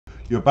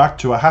You're back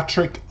to a hat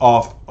trick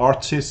of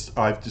artists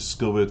I've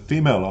discovered,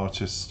 female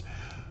artists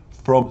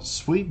from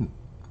Sweden.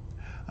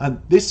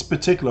 And this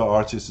particular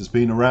artist has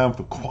been around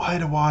for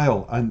quite a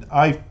while, and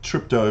I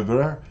tripped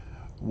over her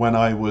when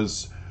I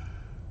was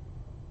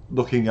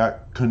looking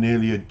at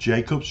Cornelia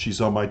Jacobs.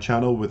 She's on my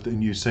channel with a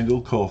new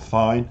single called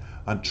Fine,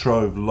 and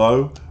Trove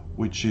Low,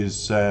 which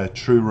is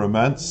True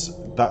Romance.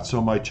 That's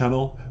on my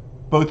channel.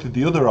 Both of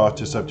the other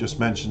artists I've just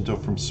mentioned are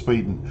from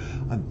Sweden.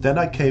 And then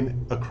I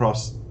came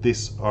across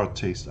this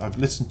artist. I've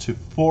listened to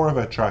 4 of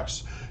her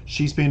tracks.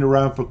 She's been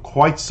around for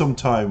quite some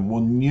time,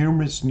 won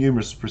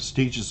numerous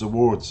prestigious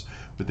awards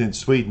within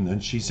Sweden,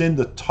 and she's in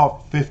the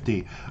top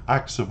 50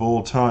 acts of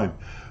all time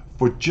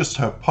for just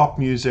her pop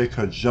music,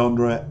 her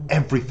genre,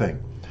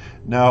 everything.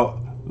 Now,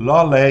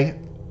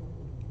 laleh,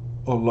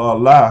 or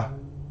laleh,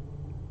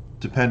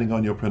 depending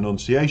on your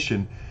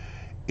pronunciation,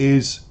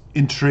 is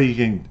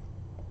intriguing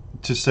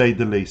to say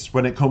the least.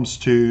 When it comes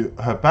to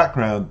her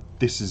background,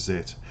 this is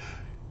it.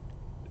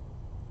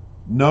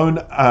 Known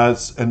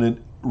as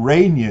an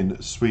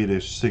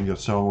Iranian-Swedish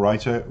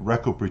singer-songwriter,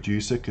 record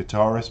producer,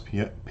 guitarist,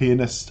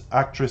 pianist,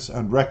 actress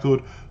and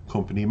record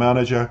company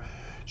manager,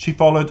 she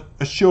followed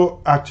a short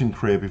acting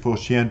career before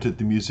she entered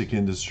the music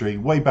industry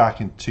way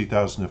back in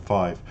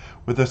 2005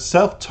 with a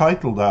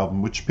self-titled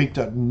album which peaked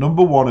at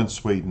 #1 in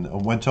Sweden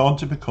and went on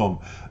to become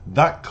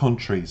that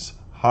country's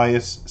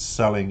highest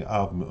selling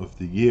album of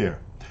the year.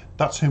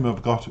 That's whom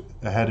I've got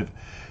ahead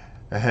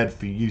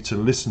for you to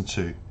listen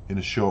to in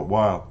a short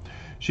while.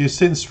 She has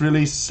since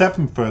released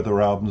 7 further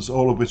albums,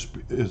 all of which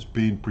has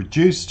been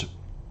produced,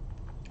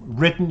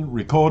 written,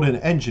 recorded,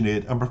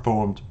 engineered and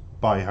performed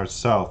by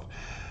herself.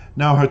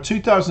 Now, her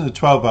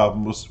 2012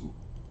 album was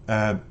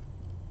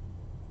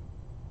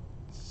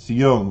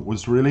Young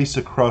was released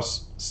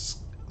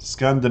across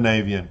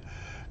Scandinavian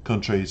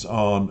countries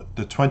on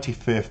the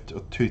 25th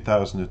of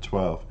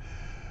 2012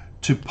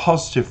 to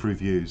positive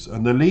reviews,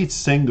 and the lead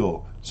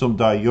single Some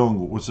Die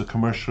Young was a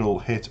commercial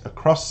hit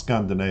across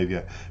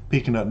Scandinavia,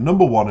 peaking at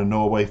 #1 in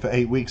Norway for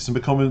 8 weeks and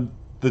becoming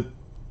the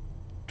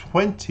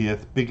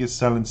 20th biggest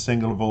selling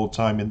single of all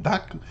time in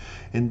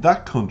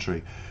that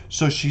country.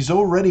 So she's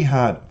already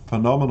had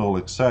phenomenal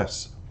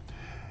success.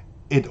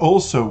 It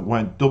also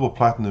went double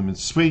platinum in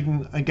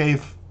Sweden and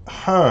gave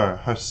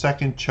her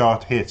second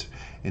chart hit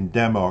in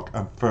Denmark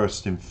and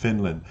first in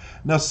Finland.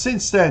 Now,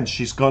 since then,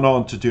 she's gone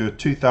on to do a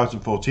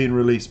 2014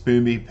 release,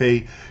 Boom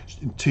EP,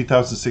 in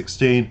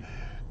 2016,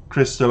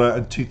 Kristalla,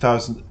 and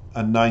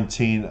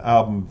 2019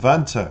 album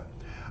Vanta.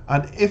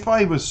 And if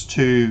I was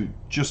to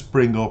just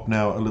bring up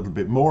now a little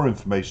bit more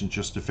information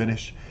just to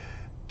finish,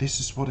 this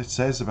is what it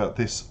says about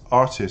this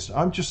artist.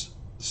 I'm just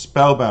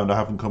spellbound. I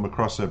haven't come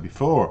across her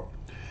before.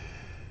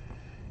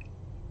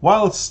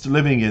 Whilst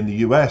living in the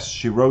US,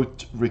 she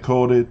wrote,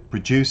 recorded,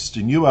 produced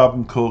a new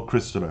album called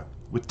Kristalla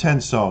with 10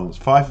 songs,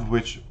 5 of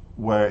which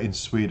were in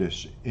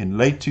Swedish. In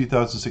late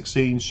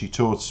 2016, she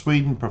toured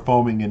Sweden,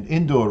 performing in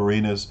indoor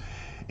arenas,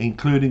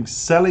 including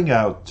selling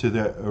out to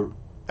the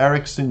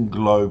Ericsson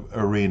Globe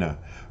Arena.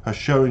 Her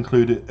show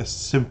included a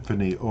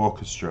symphony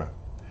orchestra.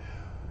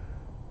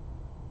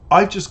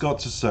 I've just got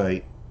to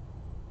say,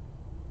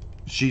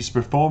 she's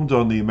performed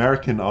on the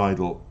American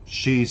Idol.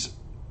 She's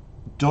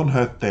done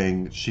her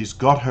thing. She's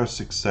got her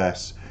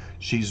success.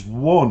 She's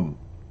won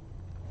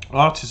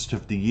Artist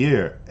of the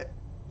Year.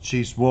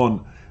 She's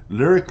won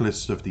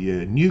Lyricist of the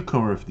Year,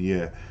 Newcomer of the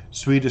Year,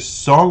 Swedish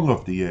Song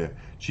of the Year.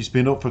 She's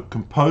been up for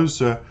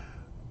Composer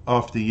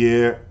of the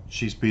Year.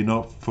 She's been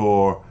up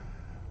for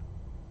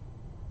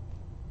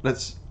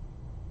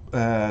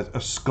a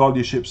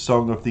Scholarship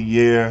Song of the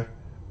Year.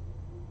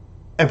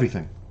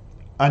 Everything.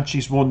 And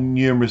she's won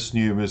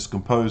numerous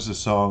composer,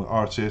 song,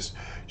 artist.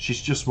 She's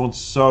just won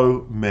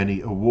so many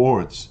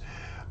awards.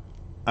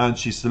 And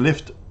she's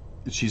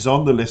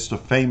on the list of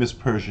famous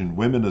Persian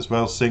women as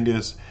well,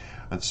 singers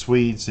and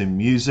Swedes in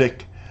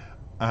music,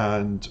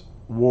 and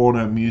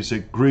Warner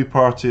Music Group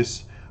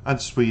artists, and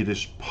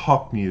Swedish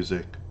pop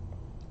music.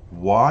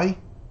 Why?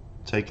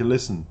 Take a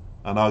listen,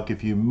 and I'll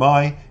give you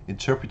my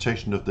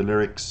interpretation of the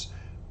lyrics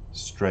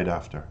straight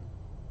after.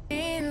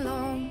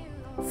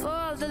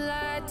 For the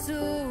light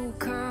to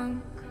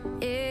come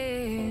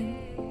in.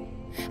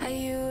 I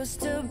used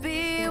to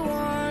be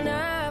one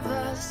of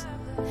us,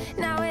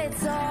 now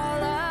it's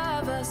all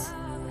of us.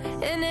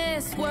 In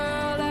this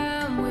world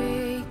I'm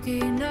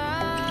waking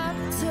up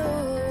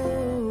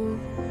to.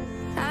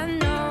 I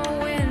know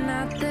we're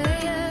not there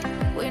yet,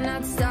 we're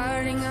not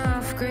starting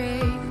off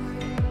great,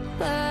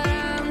 but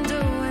I'm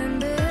doing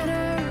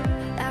better.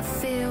 I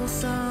feel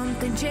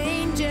something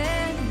changing,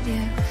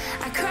 yeah.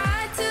 I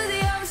cried to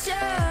the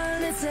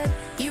ocean and said,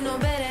 you know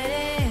better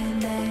than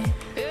that.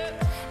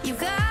 You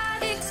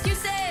got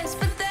excuses,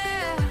 but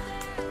they're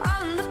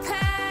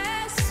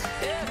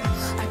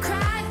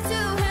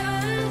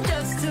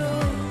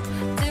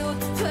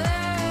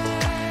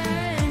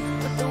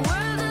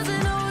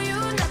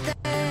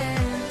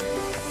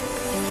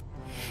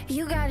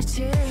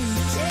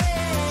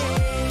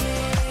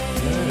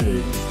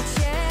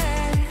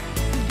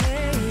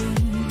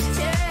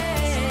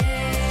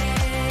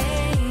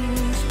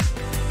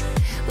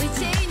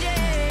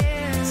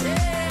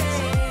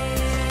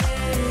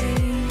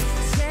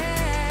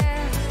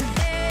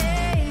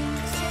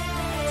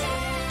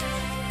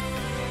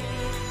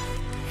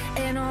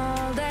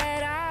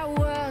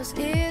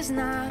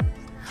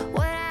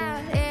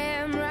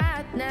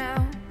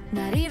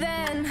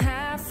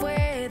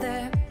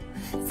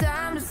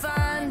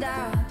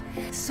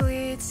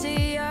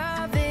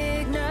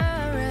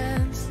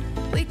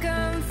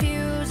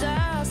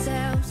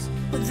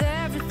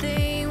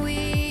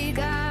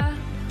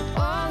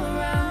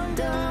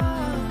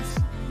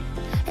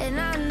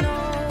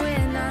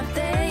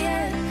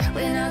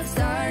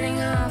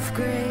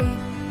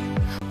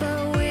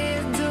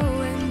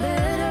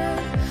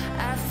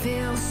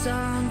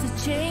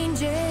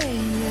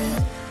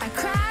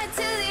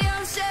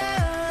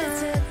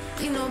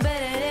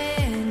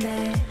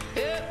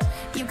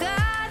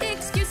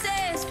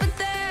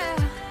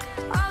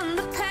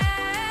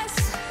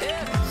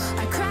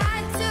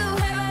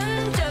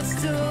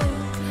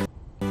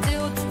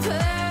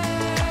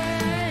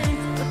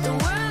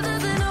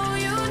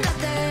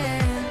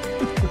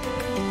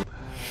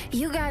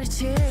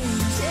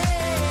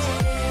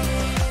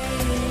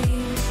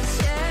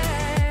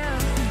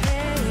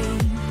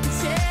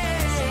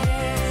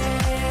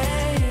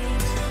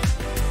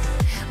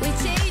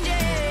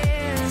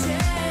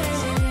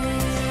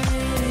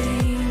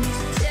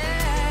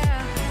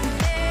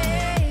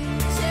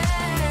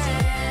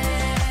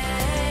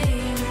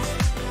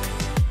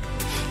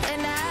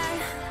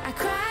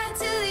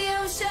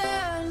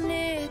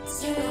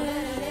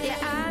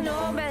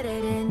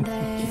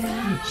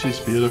She's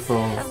beautiful.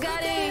 I've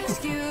got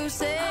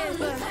excuses,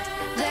 but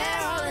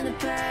they're all in the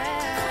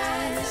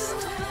past.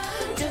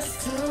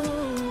 Just to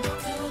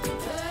deal with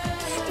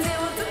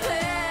the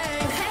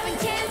pain. Heaven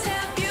can't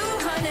help you,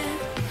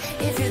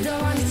 honey. If you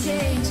don't want to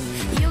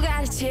change, you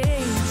gotta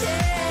change.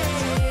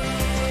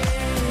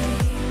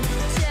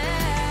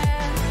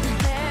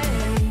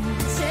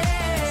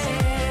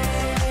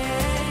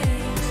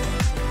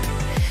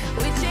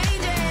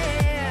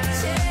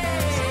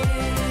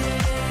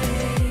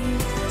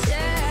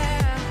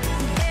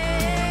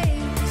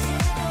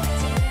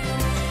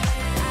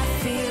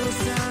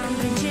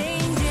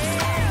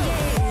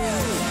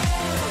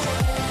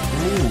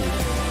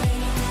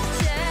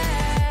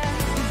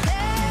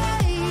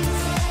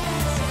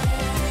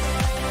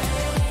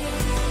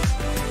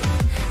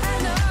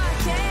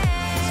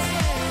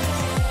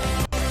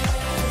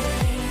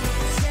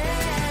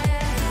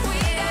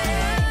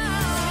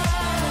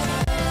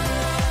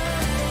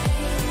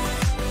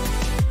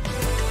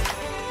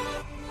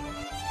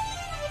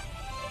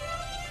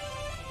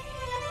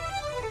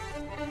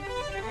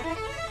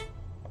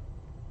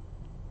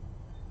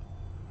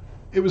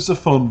 It was a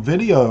fun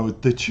video.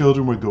 The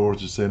children were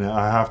gorgeous in it.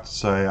 I have to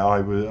say,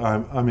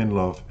 I'm in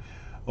love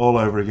all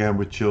over again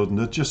with children.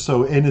 They're just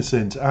so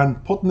innocent,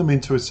 and putting them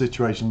into a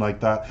situation like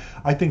that,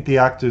 I think the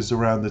actors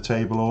around the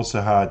table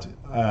also had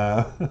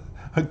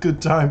a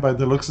good time by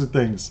the looks of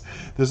things.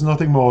 There's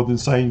nothing more than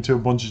saying to a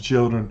bunch of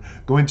children,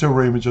 go into a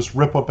room and just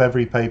rip up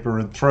every paper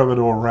and throw it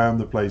all around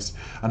the place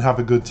and have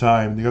a good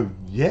time. And they go,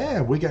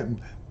 yeah, we're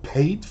getting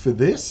paid for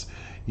this?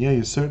 Yeah,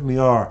 you certainly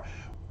are.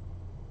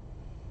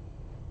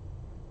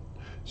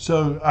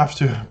 So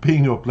after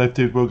being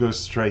uplifted, we'll go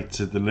straight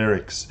to the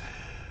lyrics.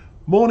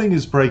 Morning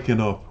is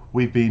breaking up.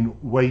 We've been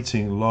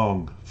waiting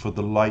long for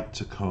the light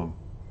to come.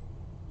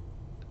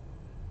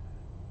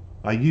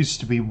 I used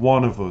to be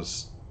one of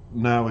us.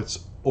 Now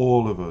it's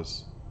all of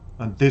us.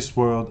 And this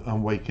world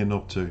I'm waking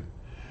up to.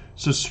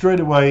 So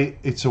straight away,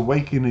 it's a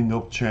waking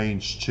up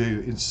change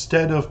too.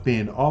 Instead of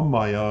being on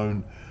my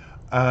own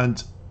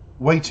and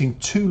waiting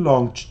too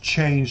long to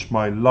change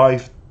my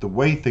life, the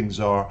way things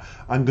are,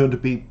 I'm going to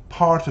be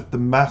part of the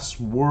mass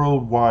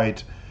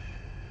worldwide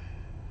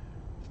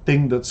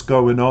thing that's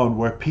going on,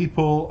 where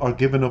people are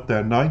giving up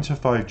their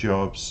 9-to-5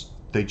 jobs.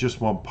 They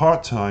just want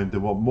part-time. They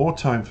want more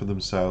time for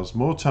themselves,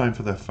 more time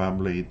for their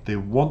family. They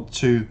want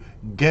to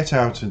get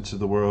out into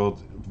the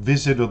world,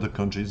 visit other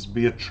countries,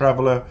 be a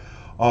traveler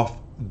of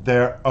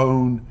their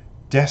own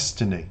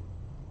destiny.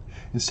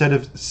 Instead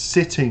of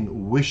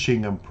sitting,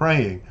 wishing and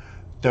praying,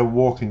 they're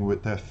walking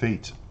with their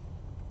feet.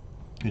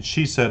 And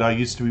she said, I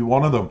used to be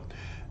one of them.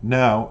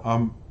 Now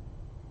I'm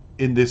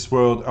in this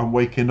world, I'm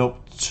waking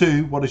up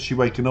to, what is she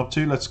waking up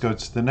to? Let's go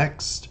to the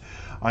next.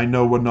 I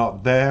know we're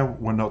not there,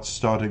 we're not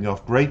starting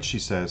off great, she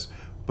says,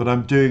 but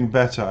I'm doing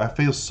better. I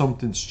feel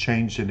something's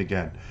changing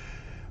again.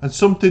 And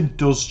something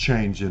does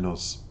change in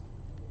us.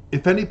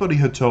 If anybody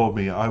had told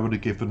me I would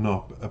have given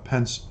up a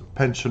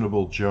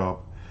pensionable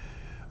job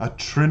at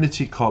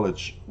Trinity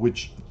College,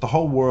 which the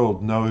whole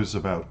world knows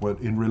about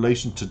in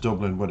relation to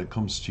Dublin when it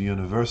comes to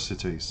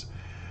universities,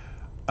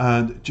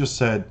 and just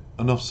said,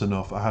 enough's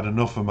enough. I had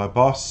enough of my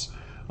boss,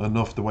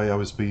 enough the way I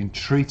was being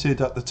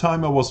treated. At the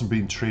time I wasn't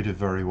being treated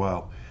very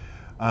well,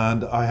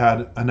 and I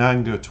had an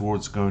anger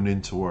towards going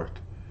into work,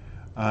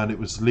 and it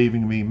was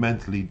leaving me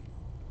mentally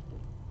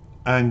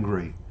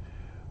angry,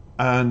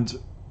 and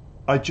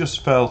I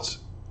just felt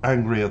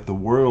angry at the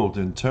world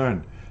in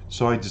turn.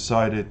 So I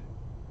decided,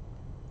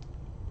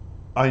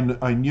 I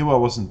knew I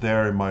wasn't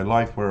there in my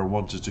life where I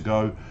wanted to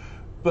go,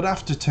 but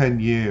after 10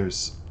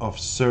 years of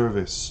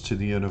service to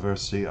the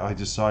university, I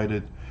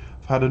decided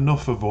I've had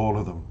enough of all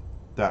of them,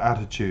 their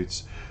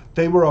attitudes.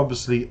 They were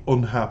obviously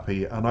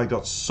unhappy, and I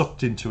got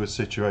sucked into a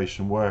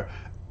situation where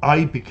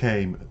I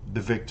became the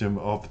victim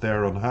of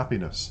their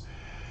unhappiness.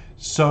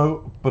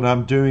 So, but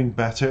I'm doing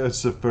better,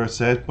 as the verse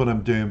said, but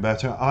I'm doing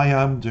better. I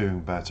am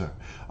doing better.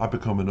 I've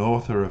become an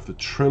author of a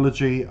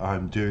trilogy.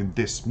 I'm doing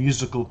this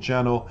musical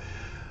channel.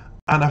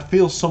 And I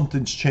feel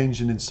something's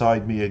changing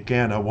inside me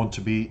again. I want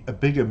to be a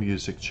bigger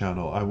music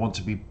channel. I want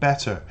to be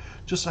better.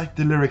 Just like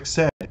the lyrics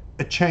said,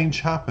 a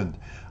change happened.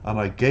 And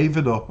I gave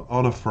it up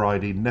on a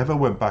Friday, never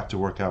went back to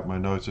work out my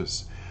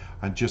notice,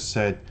 and just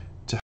said,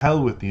 to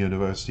hell with the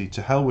university,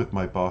 to hell with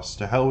my boss,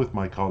 to hell with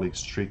my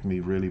colleagues treating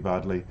me really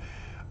badly.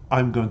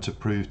 I'm going to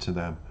prove to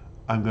them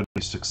I'm going to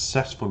be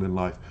successful in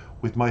life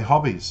with my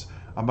hobbies.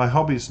 And my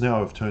hobbies now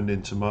have turned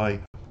into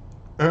my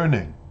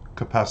earning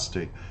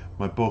capacity,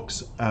 my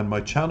books and my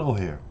channel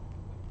here.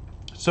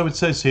 So it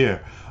says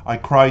here, I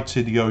cried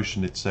to the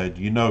ocean, it said,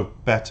 you know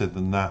better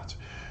than that.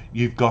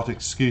 You've got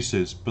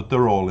excuses, but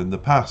they're all in the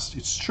past.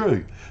 It's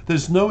true.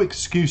 There's no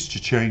excuse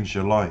to change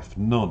your life,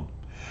 none.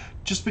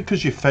 Just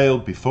because you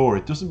failed before,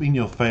 it doesn't mean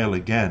you'll fail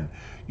again.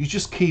 You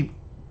just keep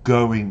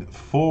going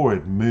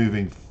forward,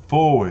 moving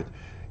forward.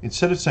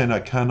 Instead of saying I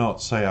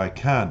cannot, say I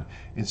can.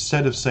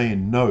 Instead of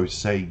saying no,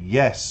 say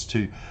yes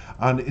to.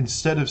 And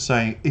instead of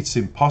saying it's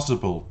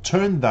impossible,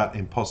 turn that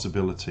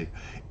impossibility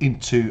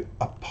into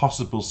a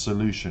possible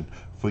solution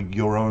for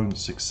your own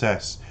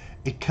success.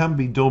 It can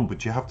be done,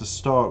 but you have to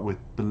start with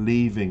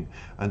believing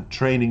and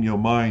training your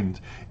mind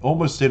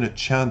almost in a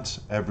chant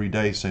every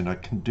day, saying, I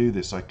can do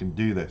this, I can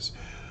do this.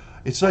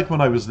 It's like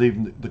when I was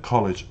leaving the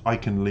college, I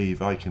can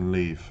leave, I can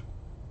leave.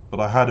 But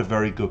I had a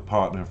very good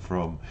partner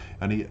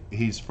and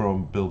he's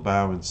from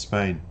Bilbao in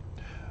Spain.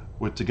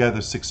 We're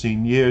together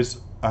 16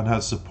 years and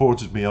has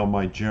supported me on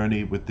my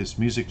journey with this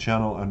music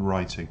channel and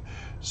writing.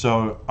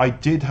 So I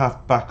did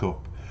have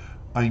backup.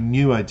 I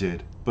knew I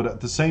did. But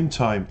at the same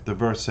time, the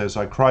verse says,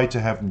 I cried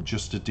to heaven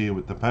just to deal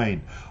with the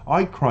pain.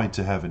 I cried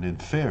to heaven in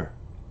fear,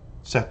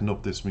 setting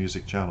up this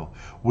music channel.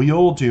 We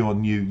all do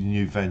on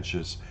new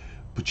ventures.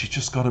 But you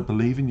just got to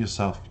believe in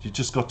yourself. You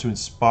just got to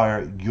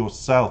inspire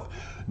yourself.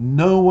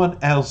 No one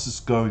else is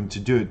going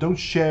to do it. Don't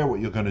share what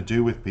you're going to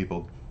do with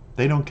people.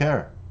 They don't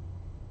care.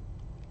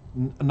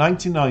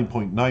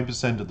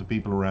 99.9% of the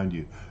people around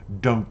you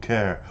don't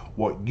care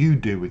what you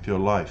do with your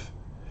life.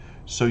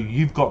 So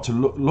you've got to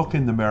look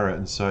in the mirror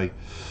and say,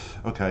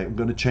 okay, I'm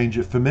going to change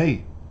it for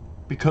me.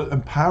 Because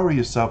empower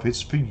yourself.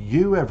 It's for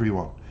you,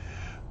 everyone.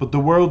 But the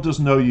world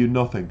doesn't owe you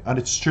nothing. And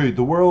it's true.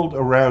 The world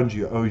around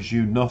you owes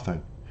you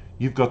nothing.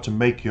 You've got to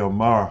make your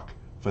mark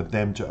for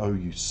them to owe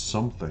you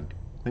something.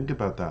 Think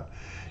about that.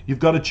 You've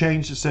got to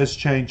change. It says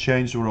change,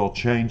 change. We're all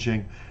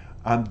changing.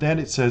 And then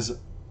it says,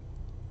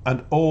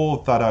 and all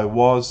that I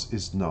was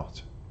is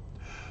not.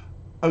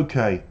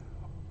 Okay,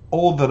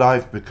 all that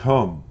I've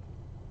become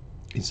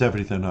is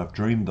everything I've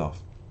dreamed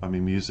of. I'm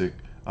in music.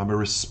 I'm a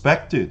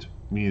respected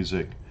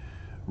music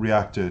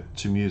reactor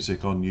to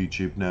music on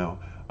YouTube now.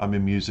 I'm a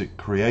music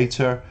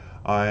creator.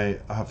 I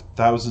have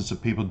thousands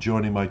of people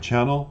joining my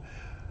channel.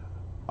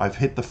 I've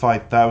hit the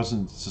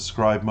 5,000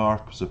 subscribe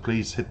mark, so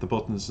please hit the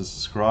buttons and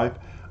subscribe.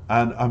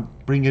 And I'm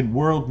bringing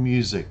world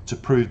music to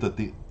prove that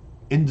the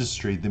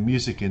industry, the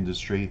music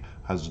industry,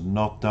 has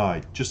not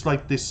died. Just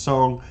like this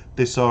song,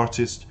 this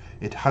artist,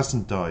 it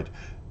hasn't died.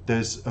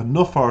 There's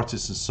enough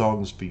artists and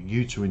songs for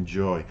you to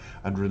enjoy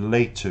and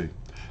relate to.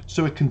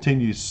 So it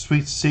continues,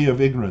 sweet sea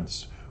of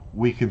ignorance,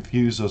 we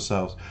confuse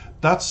ourselves.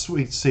 That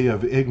sweet sea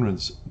of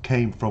ignorance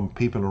came from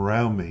people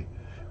around me,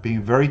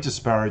 being very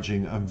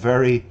disparaging and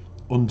very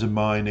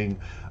undermining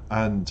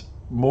and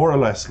more or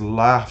less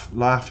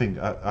laughing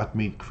at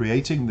me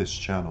creating this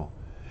channel.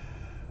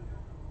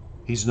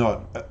 He's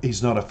not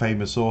a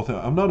famous author.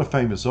 I'm not a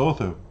famous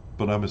author,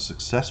 but I'm a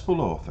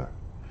successful author.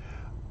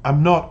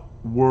 I'm not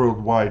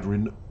worldwide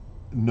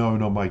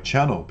known on my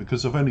channel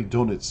because I've only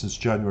done it since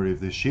January of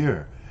this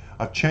year.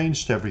 I've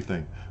changed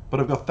everything, but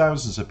I've got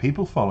thousands of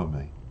people following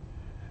me.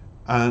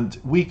 And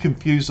we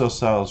confuse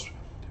ourselves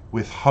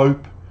with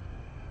hope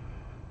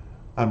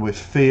and with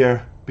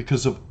fear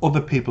because of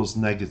other people's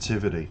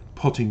negativity,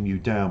 putting you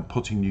down,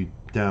 putting you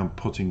down,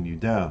 putting you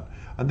down.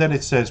 And then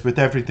it says, with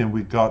everything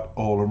we've got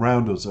all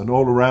around us, and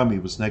all around me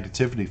was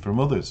negativity from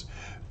others.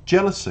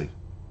 Jealousy.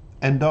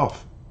 End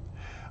off.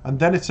 And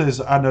then it says,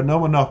 and I know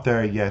we're not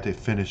there yet, it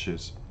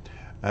finishes.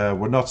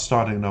 We're not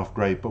starting off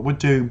great, but we're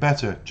doing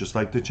better. Just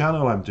like the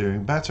channel, I'm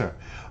doing better.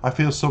 I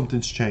feel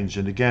something's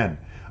changing again.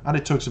 And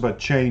it talks about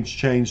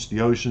change,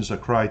 the oceans. I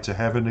cried to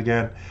heaven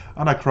again,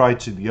 and I cried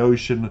to the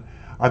ocean.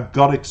 I've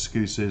got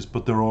excuses,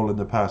 but they're all in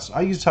the past.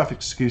 I used to have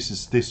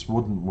excuses this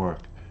wouldn't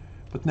work,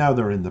 but now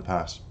they're in the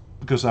past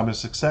because I'm a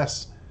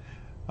success.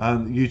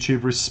 And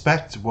YouTube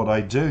respect what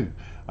I do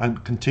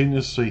and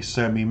continuously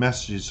send me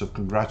messages of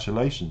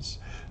congratulations.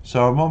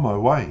 So I'm on my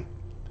way.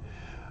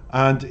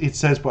 And it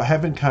says, but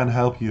heaven can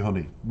help you,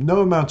 honey.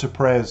 No amount of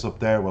prayers up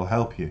there will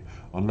help you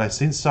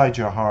unless inside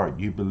your heart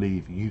you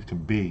believe you can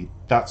be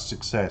that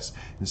success.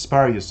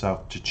 Inspire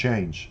yourself to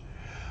change.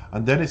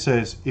 And then it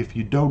says, if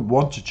you don't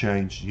want to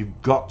change,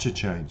 you've got to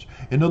change.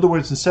 In other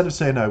words, instead of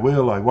saying, I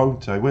will, I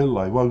won't, I will,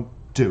 I won't,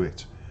 do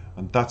it.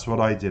 And that's what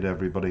I did,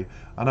 everybody.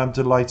 And I'm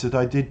delighted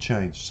I did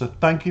change. So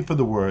thank you for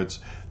the words.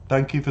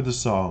 Thank you for the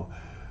song.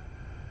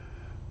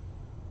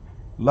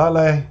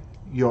 Laleh,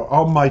 you're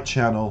on my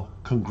channel.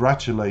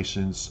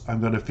 Congratulations.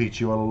 I'm going to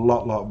feature you a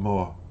lot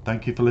more.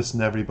 Thank you for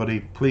listening,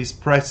 everybody. Please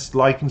press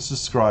like and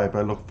subscribe.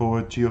 I look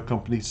forward to your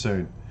company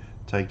soon.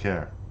 Take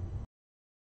care.